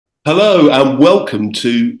Hello and welcome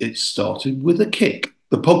to It Started With a Kick,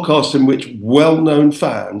 the podcast in which well-known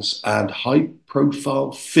fans and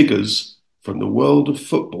high-profile figures from the world of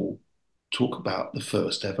football talk about the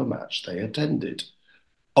first ever match they attended.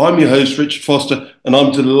 I'm your host, Richard Foster, and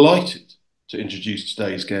I'm delighted to introduce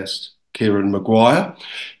today's guest, Kieron Maguire.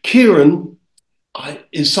 Kieran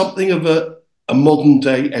is something of a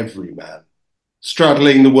modern-day everyman,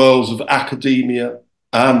 straddling the worlds of academia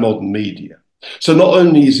and modern media. So not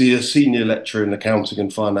only is he a senior lecturer in accounting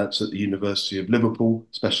and finance at the University of Liverpool,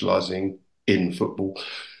 specialising in football,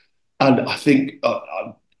 and I think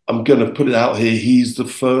I'm going to put it out here, he's the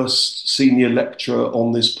first senior lecturer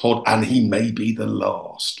on this pod, and he may be the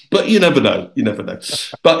last. But you never know, you never know.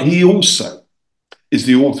 But he also is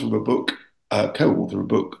the author of a book, co-author of a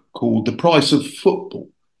book called The Price of Football,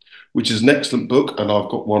 which is an excellent book. And I've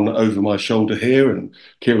got one over my shoulder here, and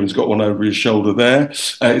Kieran's got one over his shoulder there.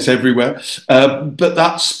 It's everywhere. But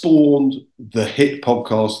that spawned the hit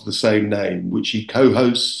podcast of the same name, which he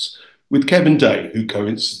co-hosts with Kevin Day, who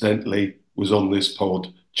coincidentally was on this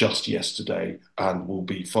pod just yesterday and will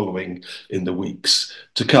be following in the weeks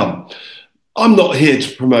to come. I'm not here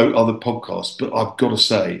to promote other podcasts, but I've got to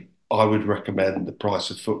say, I would recommend The Price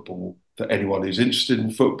of Football for anyone who's interested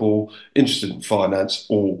in football, interested in finance,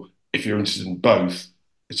 or if you're interested in both,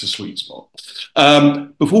 it's a sweet spot.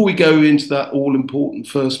 Before we go into that all-important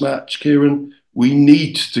first match, Kieran, we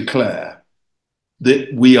need to declare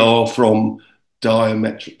that we are from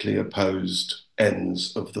diametrically opposed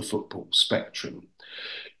ends of the football spectrum.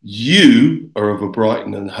 You are of a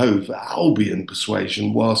Brighton and Hove Albion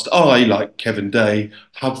persuasion, whilst I, like Kevin Day,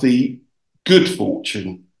 have the good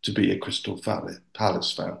fortune to be a Crystal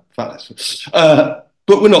Palace fan.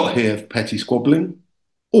 But we're not here for petty squabbling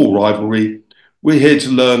or rivalry. We're here to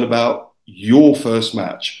learn about your first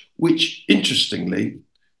match, which interestingly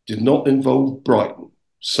did not involve Brighton.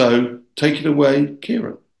 So take it away,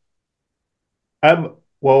 Kieran.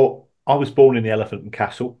 Well, I was born in the Elephant and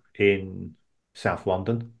Castle in South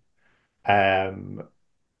London. Um,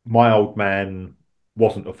 my old man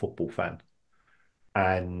wasn't a football fan,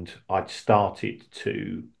 and I'd started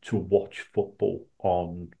to watch football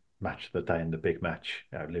on Match of the Day and the big match,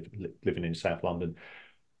 living in South London.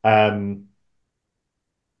 Um,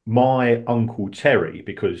 my uncle Terry,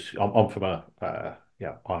 because I'm from a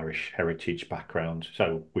Irish heritage background,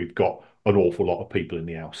 so we've got an awful lot of people in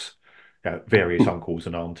the house, various uncles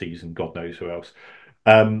and aunties and God knows who else.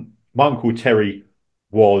 My uncle Terry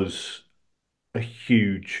was a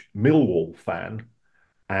huge Millwall fan,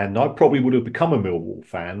 and I probably would have become a Millwall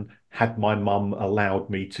fan had my mum allowed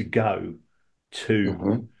me to go to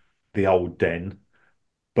Mhm. the old den.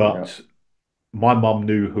 Yeah. But my mum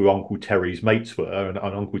knew who Uncle Terry's mates were, and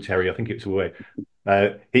Uncle Terry, I think it was where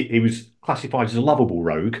he was classified as a lovable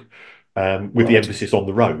rogue, with the Right. emphasis on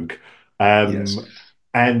the rogue, Yes.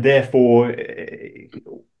 and therefore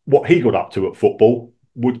what he got up to at football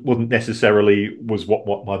wasn't necessarily was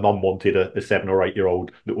what my mum wanted a 7 or 8 year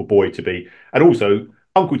old little boy to be, and also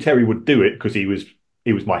Uncle Terry would do it because he was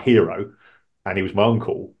my hero, and he was my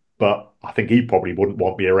uncle. But I think he probably wouldn't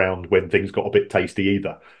want me around when things got a bit tasty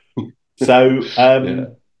either. So Yeah.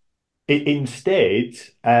 instead,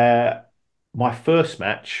 my first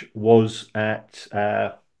match was at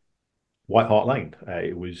White Hart Lane.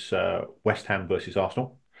 It was West Ham versus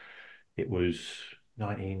Arsenal. It was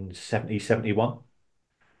 1970-71.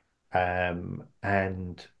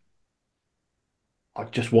 And I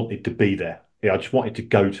just wanted to be there. Yeah, I just wanted to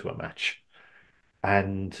go to a match.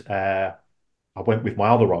 And I went with my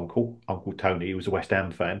other uncle, Uncle Tony, who was a West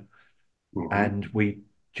Ham fan, Mhm. and we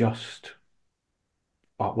just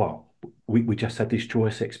well, we just had this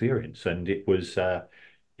joyous experience, and it was a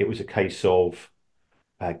case of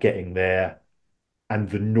getting there, and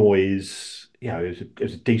the noise. It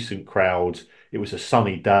was a decent crowd. It was a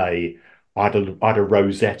sunny day. I had a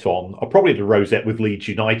rosette on. I probably had a rosette with Leeds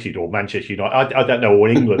United or Manchester United. I don't know, or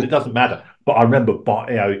England. It doesn't matter. But I remember,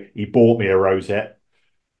 he bought me a rosette,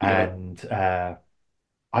 Yeah. and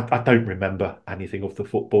I don't remember anything of the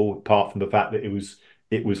football apart from the fact that it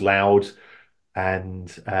was loud, and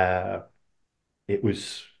it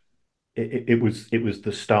was it was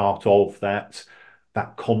the start of that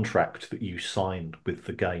contract that you signed with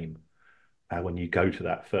the game, when you go to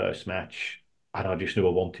that first match. And I just knew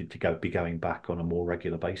I wanted to be going back on a more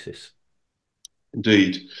regular basis.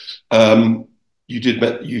 Indeed. Um, you did.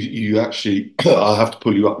 You actually. I have to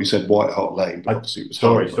pull you up. You said White Hart Lane, but I obviously it was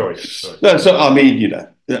Sorry, Highbury. sorry. No, so I mean,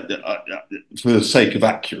 for the sake of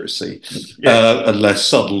accuracy, Yes. unless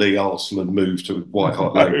suddenly Arsenal had moved to White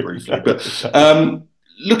Hart No, Lane briefly. no, But no.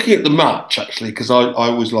 looking at the match actually, because I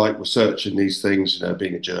always like researching these things. You know,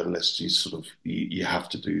 being a journalist, you sort of you have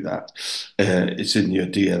to do that. It's in your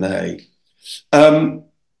DNA. Um,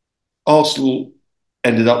 Arsenal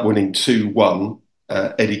ended up winning 2-1.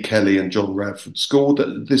 Eddie Kelly and John Radford scored.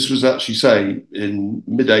 This was actually, say, in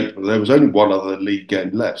mid-April. There was only one other league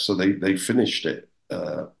game left, so they finished it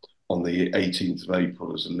on the 18th of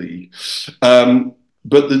April as a league.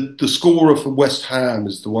 But the scorer for West Ham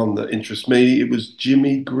is the one that interests me. It was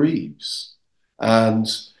Jimmy Greaves. And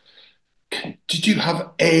did you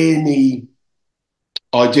have any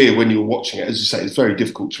idea when you were watching it? As you say, it's very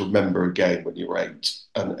difficult to remember a game when you're eight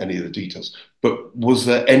and any of the details. But was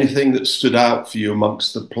there anything that stood out for you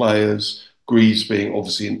amongst the players? Greaves being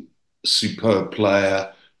obviously a superb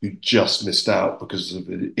player who just missed out because of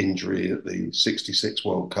an injury at the '66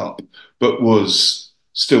 World Cup, but was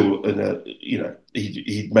still in a,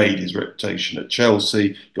 he'd made his reputation at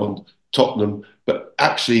Chelsea, gone to Tottenham, but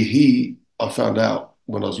actually I found out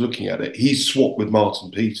when I was looking at it, he swapped with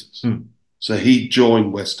Martin Peters. Hmm. So he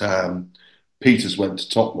joined West Ham. Peters went to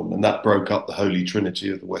Tottenham, and that broke up the holy trinity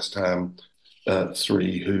of the West Ham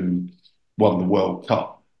three who won the World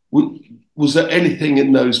Cup. Was there anything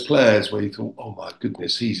in those players where you thought, "Oh my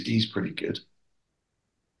goodness, he's pretty good"?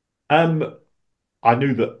 Um, I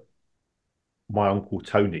knew that my uncle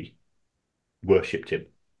Tony worshipped him,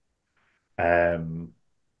 um,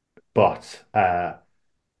 but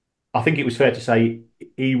I think it was fair to say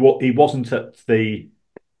he wasn't at the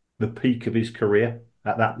peak of his career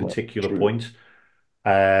at that No, particular true. point.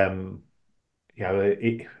 Um,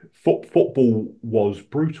 football was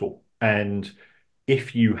brutal, and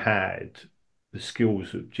if you had the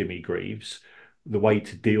skills of Jimmy Greaves, the way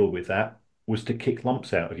to deal with that was to kick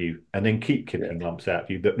lumps out of you and then keep Yeah, kicking lumps out of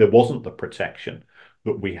you. That there wasn't the protection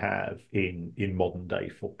that we have in modern day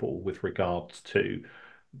football with regards to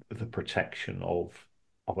the protection of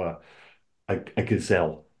a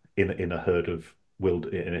gazelle in a herd of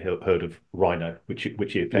herd of rhino, which he yeah,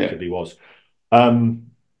 effectively was.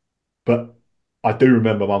 Um, but I do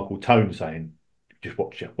remember my Uncle Tone saying, "Just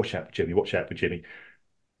watch out for Jimmy, watch out for Jimmy."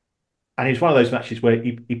 And it's one of those matches where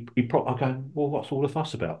he I go, "Well, what's all the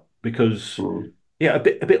fuss about?" Because mm, yeah, a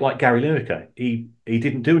bit like Gary Lineker, he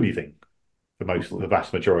didn't do anything for the mhm,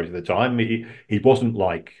 vast majority of the time. He wasn't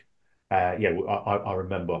like, I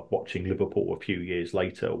remember watching Liverpool a few years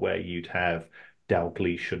later where you'd have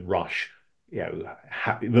Dalglish and Rush, the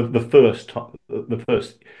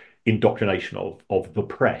first indoctrination of the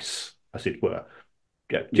press, as it were.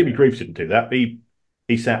 Yeah, Jimmy yeah, Greaves didn't do that.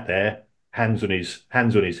 He sat there, hands on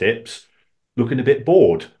his hips, looking a bit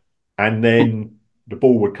bored, and then the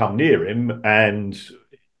ball would come near him, and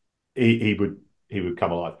he would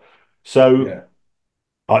come alive. So yeah.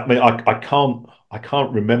 I mean, I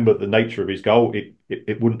can't remember the nature of his goal.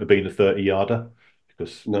 It wouldn't have been a 30-yarder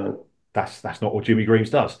because No, that's not what Jimmy Greaves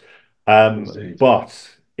does. indeed.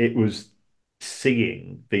 But it was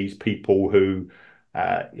seeing these people who,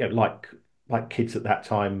 like kids at that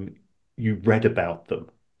time, you read about them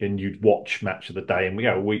and you'd watch Match of the Day, and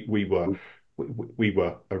we were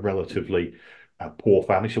a relatively poor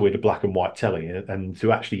family, so we had a black and white telly, and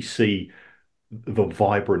to actually see the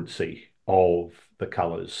vibrancy of the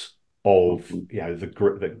colours of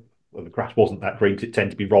Mhm. the grass wasn't that green. It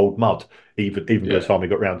tended to be rolled mud, even by the Yeah. time we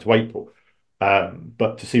got round to April.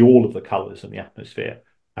 But to see all of the colours and the atmosphere,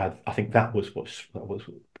 I think that was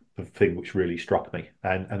the thing which really struck me.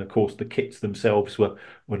 And of course, the kits themselves were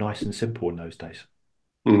nice and simple in those days.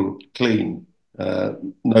 Clean, uh,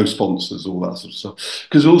 no sponsors, all that sort of stuff.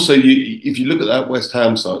 Because also, if you look at that West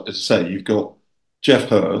Ham side, as I say, you've got Jeff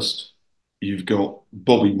Hurst, you've got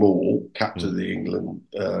Bobby Moore, captain Mm. of the England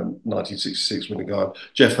 1966 winning guy.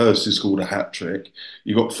 Jeff Hurst has scored a hat trick.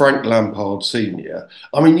 You've got Frank Lampard Senior.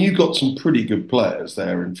 I mean, you've got some pretty good players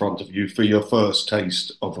there in front of you for your first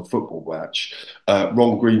taste of a football match.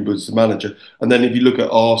 Ron Greenwood's the manager, and then if you look at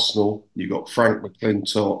Arsenal, you've got Frank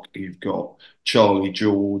McClintock, you've got Charlie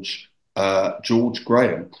George, George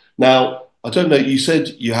Graham. Now, I don't know. You said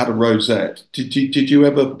you had a rosette. Did you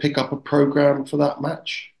ever pick up a program for that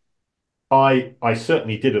match? I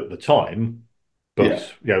certainly did at the time, Yeah.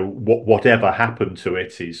 but whatever happened to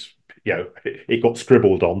it is it got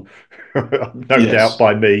scribbled on, no doubt Yes.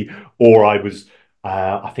 by me, or I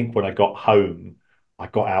think when I got home, I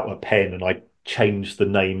got out a pen and I changed the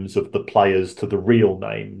names of the players to the real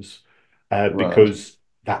names, Right. because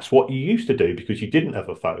that's what you used to do because you didn't have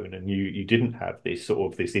a phone and you didn't have this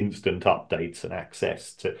instant updates and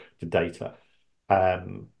access to data.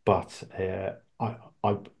 But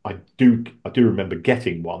I do remember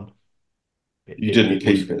getting one. It, You it, didn't it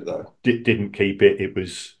was keep it though. didn't keep it. It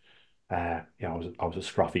was I was a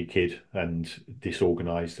scruffy kid and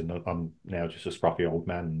disorganised, and I'm now just a scruffy old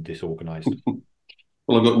man and disorganised.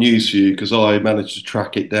 Well, I've got news for you because I managed to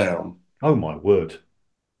track it down. Oh my word,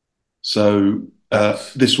 So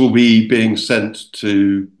that's this will be being sent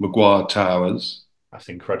to Maguire Towers that's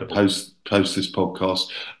incredible. post this podcast.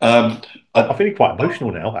 Um, I'm I, feeling quite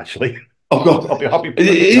emotional now, actually. I've got. I'll be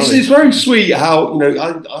perfectly It's honest. very sweet how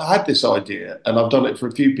I had this idea and I've done it for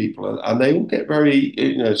a few people and they all get very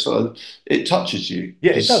sort of it touches you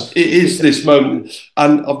Yeah, it because does. it is It this moment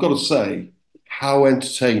and I've got to say how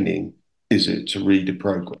entertaining is it to read a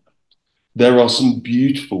program? There are some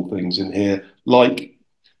beautiful things in here like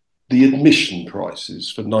the admission prices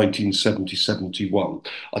for 1970-71.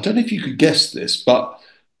 I don't know if you could guess this, but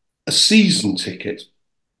a season ticket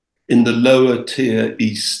in the lower tier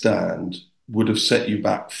East Stand would have set you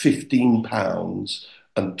back £15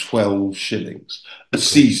 and 12 shillings. A good grief.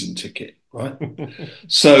 season ticket, right?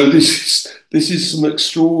 So this is some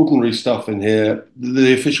extraordinary stuff in here.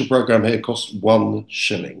 The official program here costs 1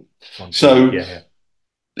 shilling. One shilling. So Yeah,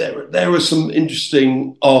 there are some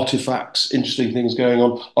interesting artifacts, interesting things going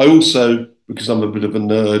on. I also, because I'm a bit of a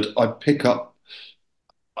nerd, I pick up.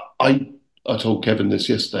 I I told Kevin this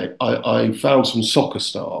yesterday. I found some soccer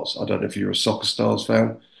stars. I don't know if you're a soccer stars fan.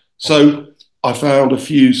 yeah. So I found a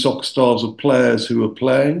few soccer stars of players who are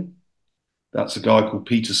playing. That's a guy called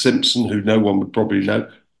Peter Simpson, who no one would probably know.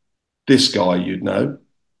 This guy you'd know.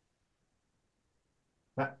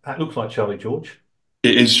 That looks like Charlie George.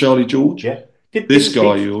 It is Charlie George. Yeah. Did This didn't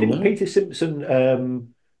guy Peter you'll didn't know. Peter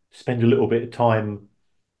Simpson spend a little bit of time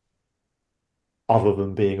other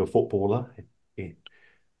than being a footballer? He-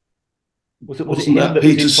 was it Wasn't him that that was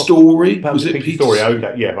in Peter's top? story? That was Was it, it Peter's Peter's story. story?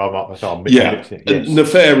 Okay, yeah, I'm Yeah, mixing it. Yes,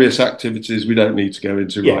 nefarious activities we don't need to go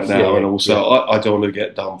into right yes, yeah, now, and yeah, also yeah. I don't want to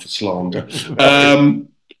get done for slander. No.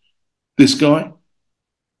 This guy,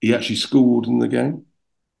 he actually scored in the game.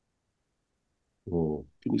 Oh,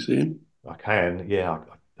 Can you see him? I can. Yeah,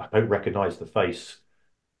 I don't recognise the face.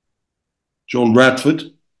 John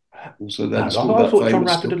Radford also No, then scored I that thought John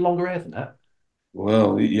famous Radford goal. had longer hair than that.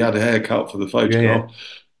 Well, he had a haircut for the Yeah, yeah. photograph.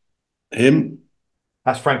 Him,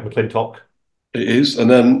 That's Frank McClintock. it is, and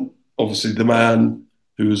then obviously the man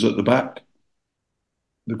who was at the back,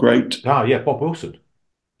 the great, Ah, yeah, Bob Wilson.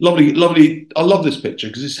 lovely, lovely. I love this picture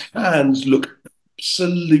because his hands look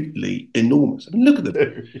absolutely enormous. I mean, look at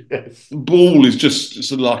them. Yes. The ball is just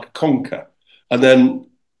sort of like a conker. And then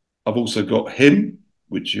I've also got him,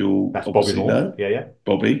 which you'll That's Bobby obviously Moore. know, Yeah, yeah.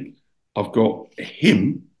 Bobby. I've got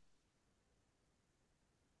him.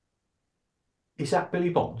 Is that Billy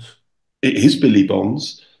Bonds? It is Billy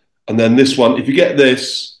Bonds. And then this one, if you get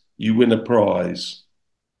this, you win a prize.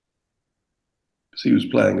 Because he was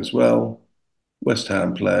playing as well. West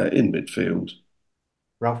Ham player in midfield.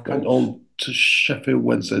 Ralph Went Coates? on to Sheffield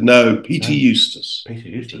Wednesday. No, Peter No. Eustace. Peter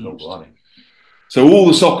Peter Eustace, oh, Eustace. blimey. So all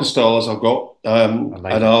the soccer stars I've got, and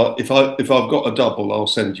Amazing. if I've got a double, I'll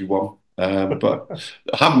send you one. But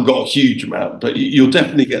I haven't got a huge amount, but you'll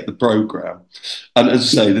definitely get the program. And as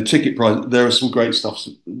I say, the ticket price, there are some great stuff.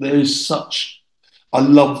 There is such, I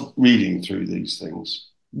love reading through these things.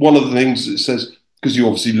 One of the things it says, because you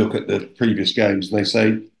obviously look at the previous games and they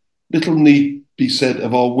say, little need be said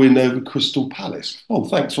of our win over Crystal Palace. Oh,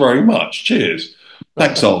 thanks very much. Cheers.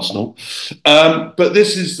 Thanks, Arsenal. But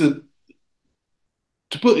this is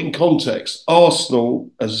to put in context,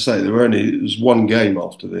 Arsenal, as I say, there was one game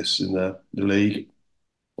after this in the league.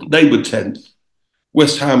 They were 10th.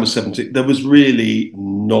 West Ham was 17th. There was really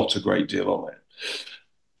not a great deal on it.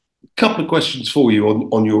 A couple of questions for you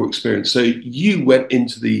on your experience. So you went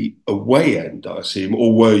into the away end, I assume,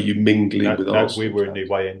 or were you mingling No, with no, we Arsenal were in the fans?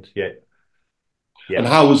 way end. Yeah, And yeah.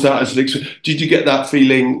 how was that as an experience? Did you get that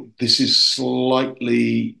feeling this is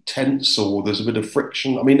slightly tense or there's a bit of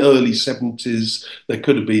friction? I mean, early 70s, there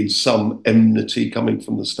could have been some enmity coming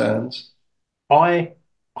from the stands. I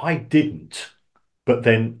I didn't, but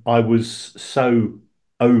then I was so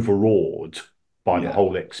overawed by the Yeah.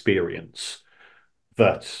 whole experience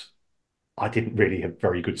that I didn't really have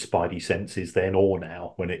very good spidey senses then or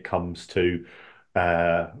now when it comes to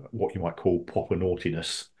what you might call proper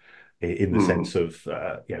naughtiness in the Mm. sense of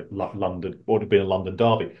London, what would have been a London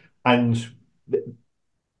derby. And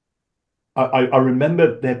I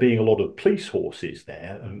remember there being a lot of police horses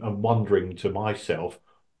there and wondering to myself,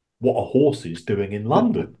 what are horses doing in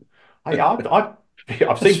London? I've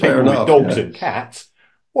That's seen fair people with enough. dogs Yeah. and cats.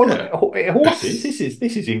 What Yeah. horses?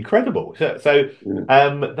 This is incredible. Yeah.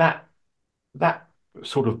 That that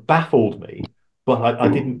sort of baffled me, but I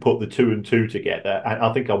Mm. didn't put the two and two together, and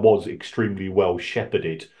I think I was extremely well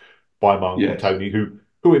shepherded by my uncle Yes. Tony, who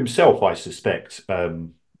himself I suspect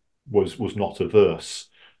was not averse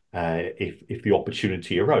if the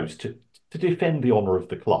opportunity arose to defend the honour of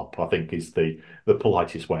the club. I think is the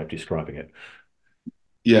politest way of describing it.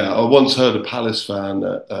 Yeah, I once heard a Palace fan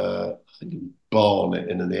at I think Barnet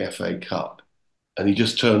in the FA Cup, and he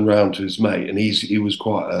just turned round to his mate, and he was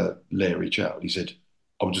quite a leery chap. He said,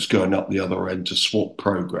 "I'm just going up the other end to swap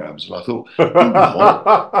programs," and I thought, "You're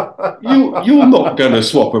not. You're not going to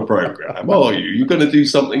swap a program, are you? You're going to do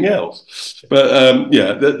something else." But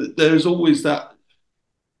yeah, there's always that.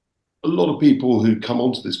 A lot of people who come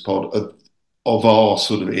onto this pod of our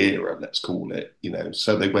sort of era, let's call it,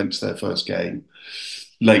 so they went to their first game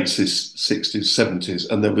late 60s, 70s,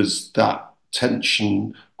 and there was that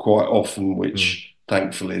tension quite often, Mm. which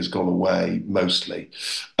thankfully has gone away mostly.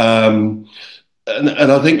 Um, and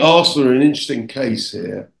I think Arsenal are an interesting case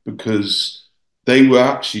here because they were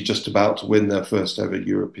actually just about to win their first ever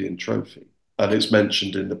European trophy. And it's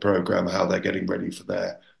mentioned in the programme how they're getting ready for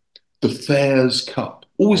the Fairs Cup.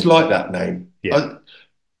 Always Okay. like that name. Yeah.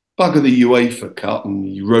 Bugger the UEFA Cup and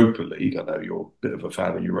Europa League. I know you're a bit of a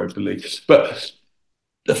fan of Europa League, but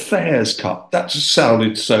the Fairs Cup, that just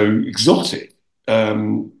sounded so exotic.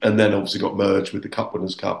 And then obviously got merged with the Cup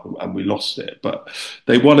Winners' Cup and we lost it. But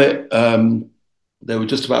they won it. They were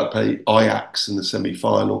just about to play Ajax in the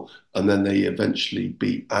semi-final, and then they eventually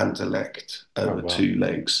beat Anderlecht Oh over wow. two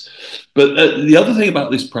legs. But the other thing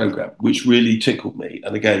about this program, which really tickled me,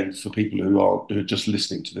 and again for people who are just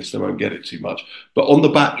listening to this, they won't get it too much. But on the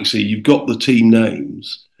back, you see, you've got the team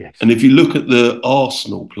names, Yes. and if you look at the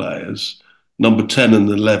Arsenal players, number 10 and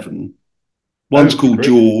 11, one's Oh, called great.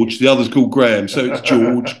 George, the other's called Graham, so it's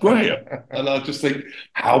George Graham. And I just think,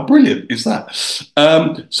 how brilliant is that?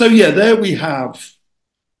 So yeah, there we have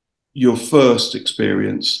your first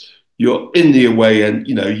experience. You're in the away end.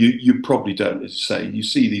 You probably don't, as you say, you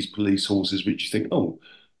see these police horses, which you think, oh,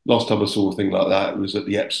 last time I saw a thing like that, it was at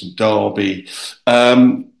the Epsom Derby.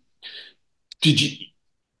 Um, did you,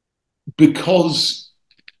 because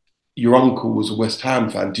your uncle was a West Ham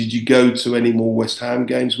fan, did you go to any more West Ham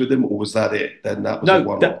games with him, or was that it? Then that was a No,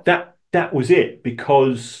 one-off. that was it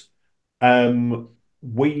because um,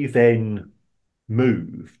 we then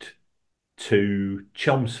moved to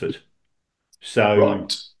Chelmsford. So,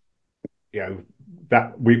 Right. you know,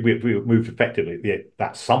 that we moved effectively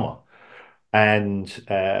that summer, and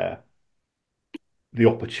the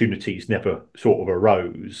opportunities never sort of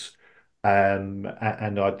arose. And I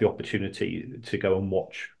had the opportunity to go and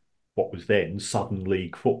watch what was then Southern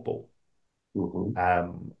League football. Mhm.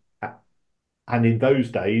 Um, and in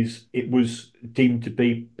those days, it was deemed to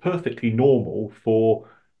be perfectly normal for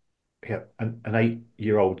an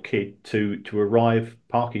 8-year-old kid to arrive,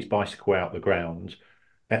 park his bicycle out the ground,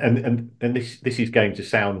 and this is going to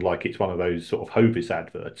sound like it's one of those sort of Hovis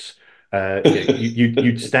adverts.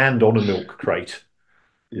 You'd stand on a milk crate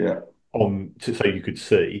Yeah. so you could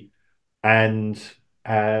see, and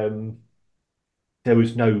um, there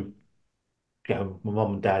was no. My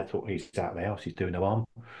mum and dad thought he's out of the house, he's doing no harm.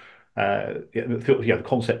 The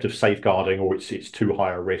concept of safeguarding or it's too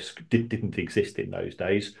high a risk didn't exist in those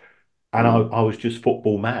days, and Mm. I was just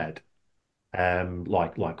football mad,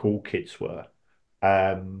 like all kids were,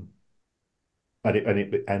 um,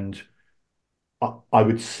 and I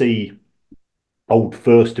would see old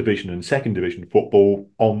first division and second division football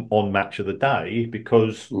on match of the day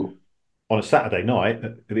because Mm. on a Saturday night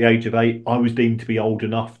at the age of 8, I was deemed to be old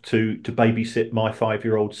enough to babysit my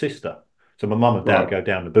 5-year-old sister. So my mum and dad Right. go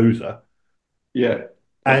down to Boozer, Yeah. Okay.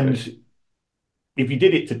 and if you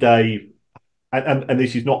did it today, and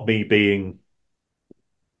this is not me being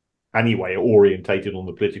anyway orientated on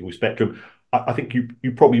the political spectrum, I think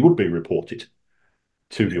you probably would be reported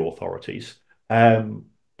to the authorities.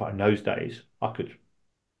 But in those days,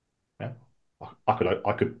 yeah,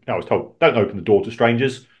 I was told, don't open the door to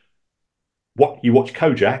strangers. What you watch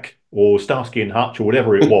Kojak or Starsky and Hutch or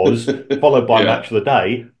whatever it was, followed by Yeah. Match of the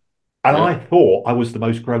Day, and Yeah. I thought I was the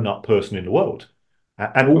most grown-up person in the world.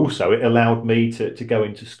 And Of course. also, it allowed me to go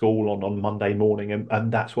into school on Monday morning,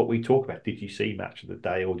 and that's what we talk about. Did you see Match of the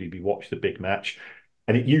Day, or did you watch the big match?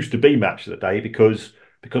 And it used to be Match of the Day because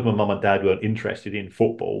my mum and dad weren't interested in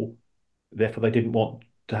football, therefore they didn't want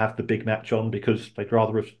to have the big match on because they'd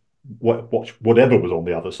rather have watch whatever was on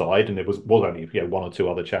the other side, and there was only one or two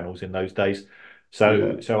other channels in those days.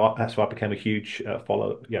 Yeah. That's why I became a huge a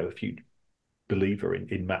huge believer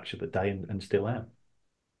in Match of the Day, and still am.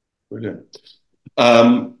 Brilliant.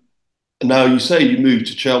 Um, Now, you say you moved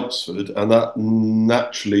to Chelmsford, and that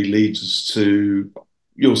naturally leads us to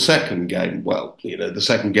your second game. Well, the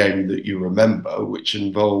second game that you remember, which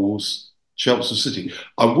involves Chelmsford City.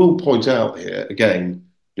 I will point out here, again,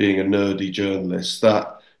 being a nerdy journalist,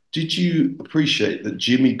 that Did you appreciate that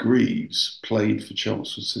Jimmy Greaves played for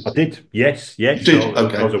Chelmsford I City? did. Yes, You yes. did?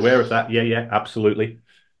 I was Okay. aware of that. Yeah, yeah, absolutely.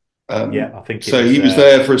 Yeah, I think it So was. he was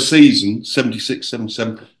there for a season, 76,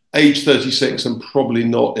 77, age 36, and probably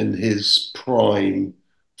not in his prime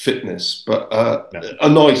fitness, but No, a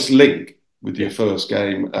nice link with your yeah. first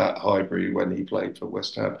game at Highbury when he played for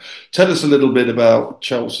West Ham. Tell us a little bit about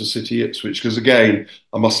Chelsea City Ipswich, because again,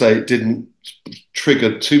 I must say it didn't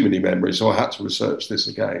trigger too many memories, so I had to research this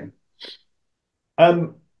again.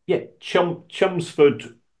 Yeah.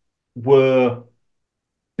 Chelmsford were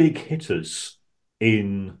big hitters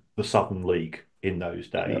in the Southern League in those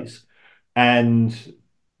Yeah. days, and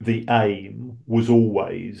the aim was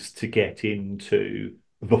always to get into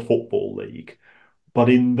the Football League. But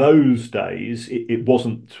in those days, it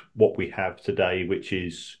wasn't what we have today, which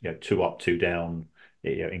is two up, two down,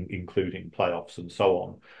 including playoffs and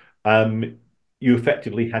so on. You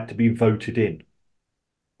effectively had to be voted in,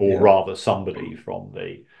 or Yeah. rather, somebody from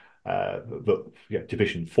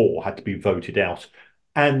Division Four had to be voted out,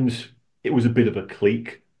 and it was a bit of a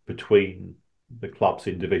clique between the clubs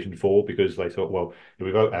in Division Four because they thought, well, if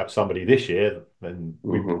we vote out somebody this year, then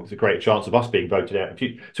Hmm. there's a greater chance of us being voted out in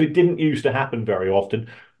future. So it didn't used to happen very often.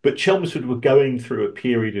 But Chelmsford were going through a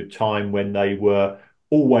period of time when they were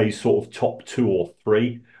always sort of top two or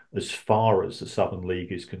three as far as the Southern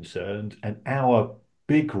League is concerned, and our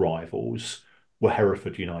big rivals were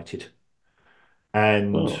Hereford United.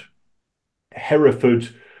 And Oh,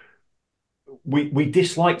 Hereford, we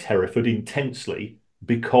disliked Hereford intensely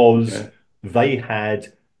because okay. they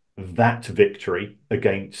had that victory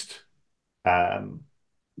um,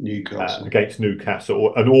 Newcastle. against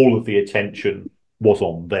Newcastle, and all of the attention was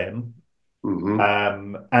on them. Hmm.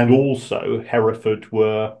 And also, Hereford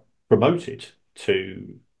were promoted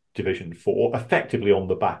to Division Four, effectively on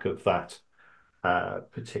the back of that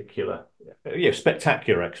particular,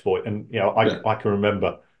 spectacular exploit. And Yeah. I can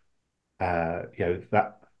remember,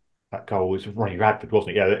 that goal was Ronnie Radford,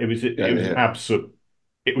 wasn't it? Yeah, Yeah. it was an Yeah. absolute,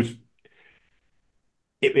 it was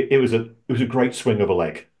it was a great swing of a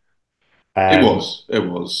leg. Um, It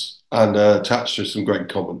was, and attached to some great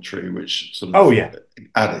commentary, which sort of oh yeah.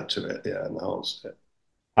 added to it, yeah, enhanced it.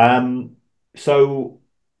 Um, so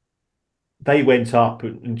they went up,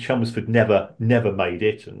 and Chelmsford never made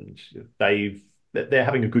it, and they're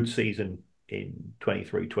having a good season in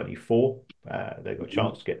 23-24. They've got a Mhm.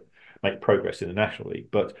 chance to make progress in the National League.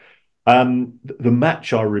 But the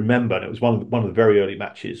match I remember, and it was one of the very early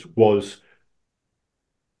matches, was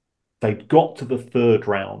they'd got to the third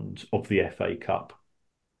round of the FA Cup,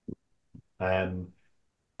 um,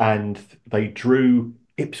 and they drew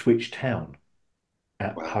Ipswich Town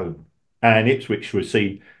at Wow. home, and Ipswich was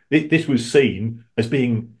seen. This was seen as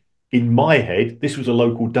being, in my head, this was a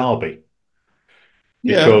local derby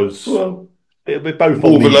Yeah, because well, we're both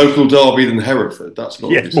more on of a the local derby than Hereford, that's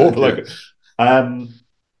got to be yes, more of said, a yeah. local. Um,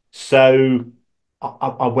 so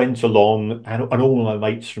I went along, and all my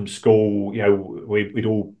mates from school, we'd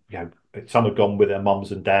all, some had gone with their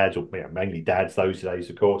mums and dads, or mainly dads those days,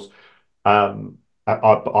 of course.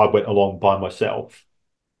 I went along by myself,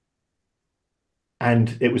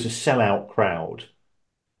 and it was a sellout crowd,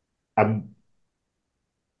 and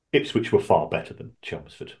Ipswich were far better than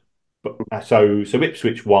Chelmsford. But so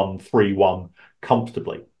Ipswich won 3-1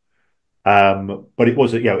 comfortably. But it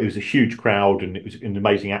was a huge crowd, and it was an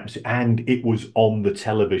amazing atmosphere, and it was on the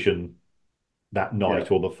television that Yeah,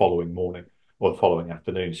 night or the following morning or the following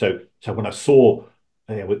afternoon. So when I saw,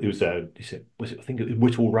 it was was it, I think it was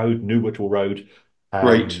Whittle Road, New Whittle Road,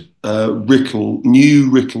 great. um,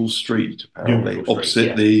 New Rickle Street, New apparently, Whittle Street. opposite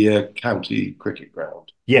Yeah. the county cricket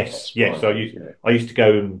ground. Yes, That's yes. right, So yeah. I used to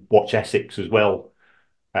go and watch Essex as well,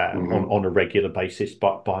 Hmm. on a regular basis,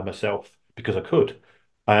 but by myself because I could.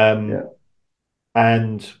 Um, Yeah.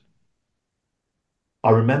 and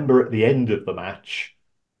I remember at the end of the match,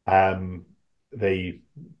 um, the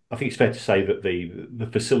I think it's fair to say that the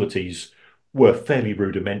facilities were fairly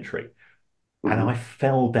rudimentary, and I Hmm.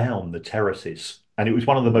 fell down the terraces, and it was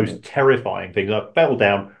one of the Right. most terrifying things. I fell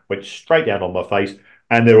down, went straight down on my face,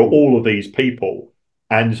 and there were Mm. all of these people,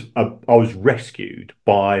 and I was rescued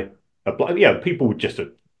by people would just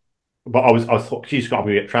but I thought, geez, I'm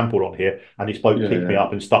going to get trampled on here. And this bloke Yeah, picked me yeah,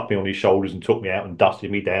 up and stuck me on his shoulders and took me out and dusted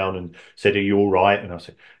me down and said, "Are you all right?" And I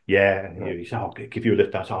said, "Yeah." And yeah. he said, "I'll give you a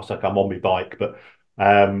lift." I was like, "I'm on my bike." But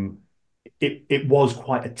um, it was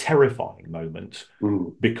quite a terrifying moment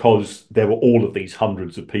Mm. because there were all of these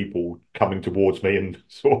hundreds of people coming towards me, and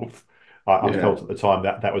sort of, I Yeah, felt at the time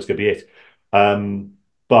that that was going to be it.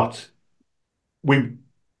 But we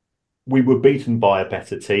we were beaten by a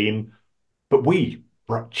better team. But we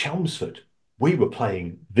were at Chelmsford. We were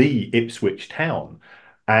playing the Ipswich Town.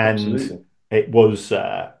 and Absolutely. it was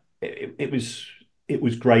it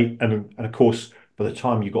was great. And of course, by the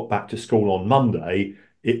time you got back to school on Monday,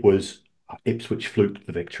 it was Ipswich fluked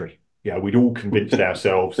the victory. Yeah, we'd all convinced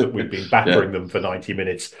ourselves that we'd been Yeah. battering them for 90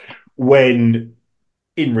 minutes, when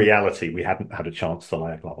in reality we hadn't had a chance to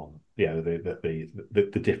lay a glove on them. Yeah,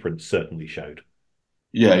 the difference certainly showed.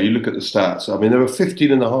 Yeah, you look at the stats. I mean, there were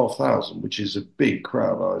 15,500, which is a big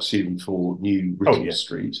crowd, I assume, for New Oh Rickle yeah,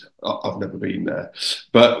 Street. I've never been there.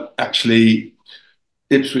 But actually,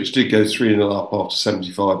 Ipswich did go 3-0 up after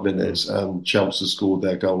 75 mm, minutes, and Chelsea scored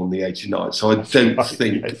their goal in the 89th. So I that's don't right.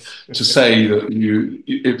 think Yes. to say that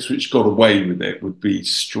Ipswich got away with it would be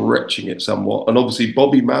stretching it somewhat. And obviously,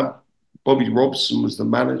 Bobby Robson was the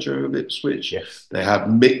manager of Ipswich. Yes. They had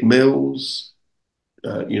Mick Mills,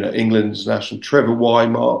 England's national, Trevor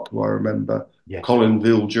Wymark, who I remember, Yes. Colin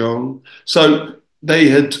Viljoen. So they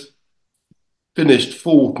had finished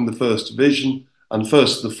fourth in the first division and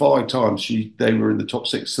first of the five times they were in the top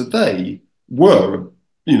six. So they were,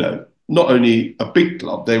 not only a big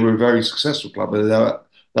club, they were a very successful club. And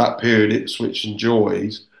that period, Ipswich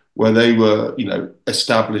enjoyed, where they were,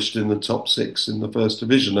 established in the top six in the first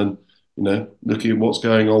division. And, looking at what's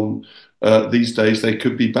going on these days, they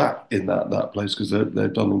could be back in that place because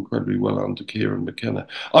they've done incredibly well under Kieran McKenna.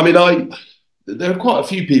 I mean, there are quite a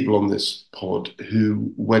few people on this pod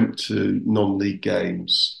who went to non-league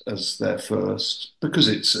games as their first because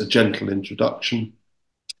it's a gentle introduction.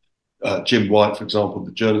 Jim White, for example,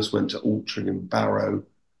 the journalist, went to Altrincham and Barrow,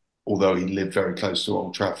 although he lived very close to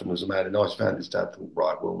Old Trafford and was a Man United fan. His dad thought,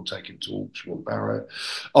 right, well, we'll take him to Altrincham and Barrow.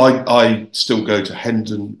 I still go to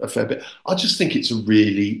Hendon a fair bit. I just think it's a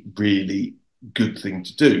really, really good thing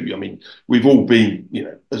to do. I mean, we've all been,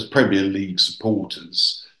 as Premier League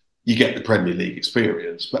supporters, you get the Premier League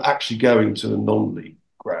experience, but actually going to a non-league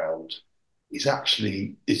ground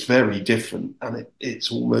it's very different, and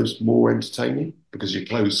it's almost more entertaining because you're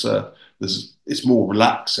closer. It's more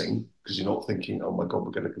relaxing because you're not thinking, oh my god,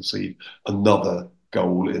 we're going to concede another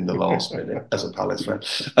goal in the last minute as a Palace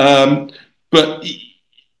fan. But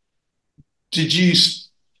did you,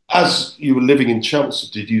 as you were living in Chelsea,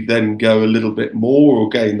 did you then go a little bit more, or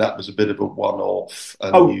again that was a bit of a one-off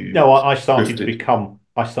and Oh you no, drifted?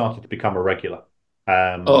 I started to become a regular.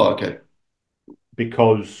 Oh, okay.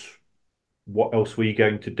 Because what else were you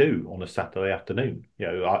going to do on a Saturday afternoon?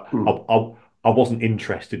 Hmm. I wasn't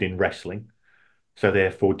interested in wrestling, so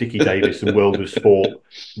therefore Dickie Davis and World of Sport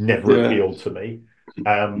never Yeah, appealed to me.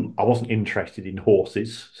 I wasn't interested in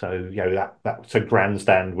horses, so so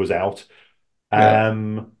Grandstand was out. yeah.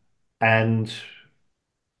 Um, and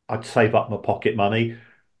I'd save up my pocket money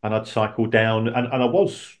and I'd cycle down, and I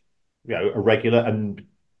was, a regular, and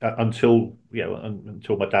until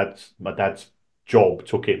until my dad's job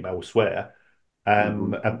took him elsewhere,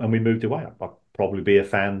 Hmm. and we moved away. I'd probably be a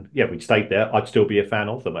fan. Yeah, we'd stayed there. I'd still be a fan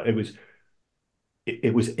of them.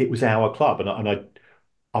 It was our club,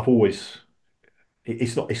 I've always,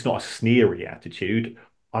 it's not a sneery attitude.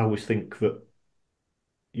 I always think that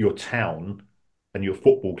your town and your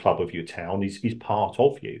football club of your town is part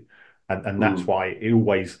of you, and that's Hmm. why it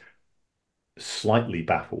always slightly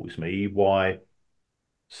baffles me why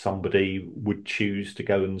somebody would choose to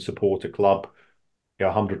go and support a club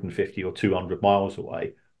 150 or 200 miles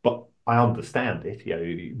away. But I understand it.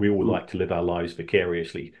 We all Hmm. like to live our lives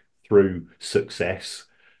vicariously through success,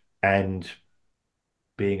 and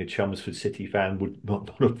being a Chelmsford City fan would not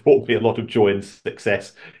have brought me a lot of joy and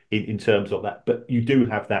success in terms of that. But you do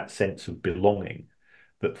have that sense of belonging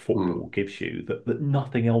that Hmm. football gives you that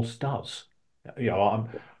nothing else does.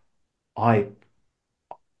 I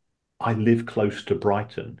I live close to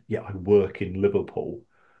Brighton, yet I work in Liverpool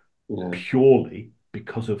Yeah. purely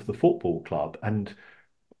because of the football club. And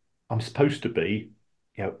I'm supposed to be,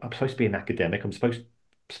 I'm supposed to be an academic. I'm supposed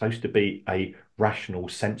to be a rational,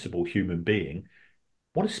 sensible human being.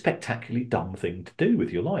 What a spectacularly dumb thing to do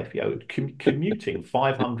with your life. Commuting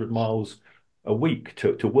 500 miles a week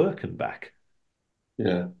to work and back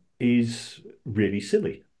Yeah. is really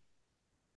silly.